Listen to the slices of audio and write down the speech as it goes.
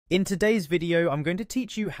In today's video, I'm going to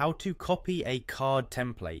teach you how to copy a card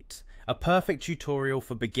template, a perfect tutorial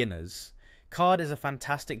for beginners. Card is a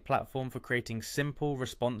fantastic platform for creating simple,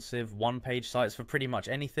 responsive, one-page sites for pretty much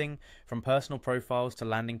anything, from personal profiles to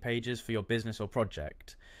landing pages for your business or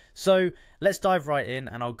project. So let's dive right in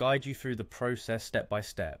and I'll guide you through the process step by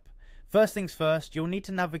step. First things first, you'll need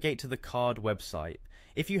to navigate to the Card website.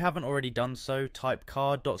 If you haven't already done so, type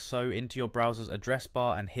card.so into your browser's address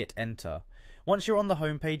bar and hit enter. Once you're on the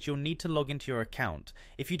homepage, you'll need to log into your account.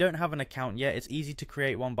 If you don't have an account yet, it's easy to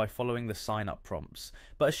create one by following the sign up prompts.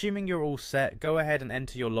 But assuming you're all set, go ahead and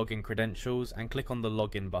enter your login credentials and click on the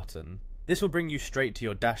login button. This will bring you straight to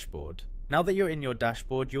your dashboard. Now that you're in your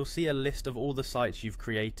dashboard, you'll see a list of all the sites you've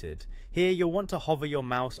created. Here, you'll want to hover your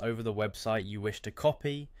mouse over the website you wish to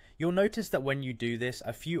copy. You'll notice that when you do this,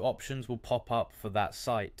 a few options will pop up for that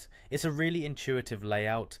site. It's a really intuitive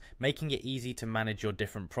layout, making it easy to manage your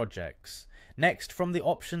different projects. Next, from the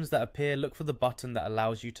options that appear, look for the button that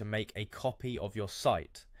allows you to make a copy of your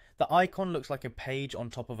site. The icon looks like a page on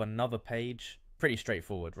top of another page. Pretty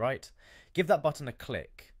straightforward, right? Give that button a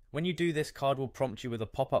click. When you do this, Card will prompt you with a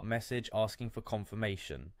pop-up message asking for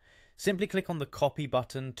confirmation. Simply click on the copy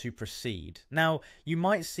button to proceed. Now, you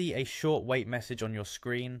might see a short wait message on your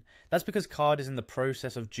screen. That's because Card is in the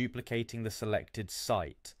process of duplicating the selected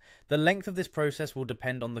site. The length of this process will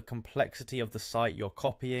depend on the complexity of the site you're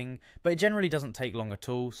copying, but it generally doesn't take long at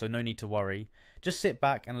all, so no need to worry. Just sit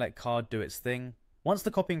back and let Card do its thing. Once the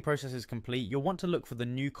copying process is complete, you'll want to look for the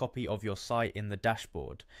new copy of your site in the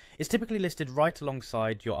dashboard. It's typically listed right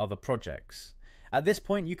alongside your other projects. At this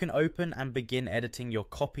point, you can open and begin editing your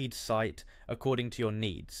copied site according to your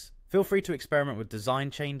needs. Feel free to experiment with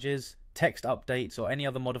design changes, text updates, or any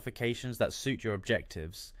other modifications that suit your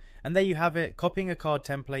objectives. And there you have it, copying a card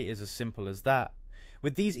template is as simple as that.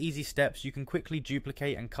 With these easy steps, you can quickly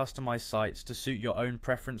duplicate and customize sites to suit your own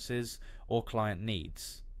preferences or client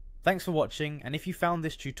needs. Thanks for watching, and if you found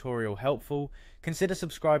this tutorial helpful, consider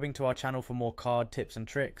subscribing to our channel for more card tips and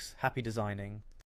tricks. Happy designing!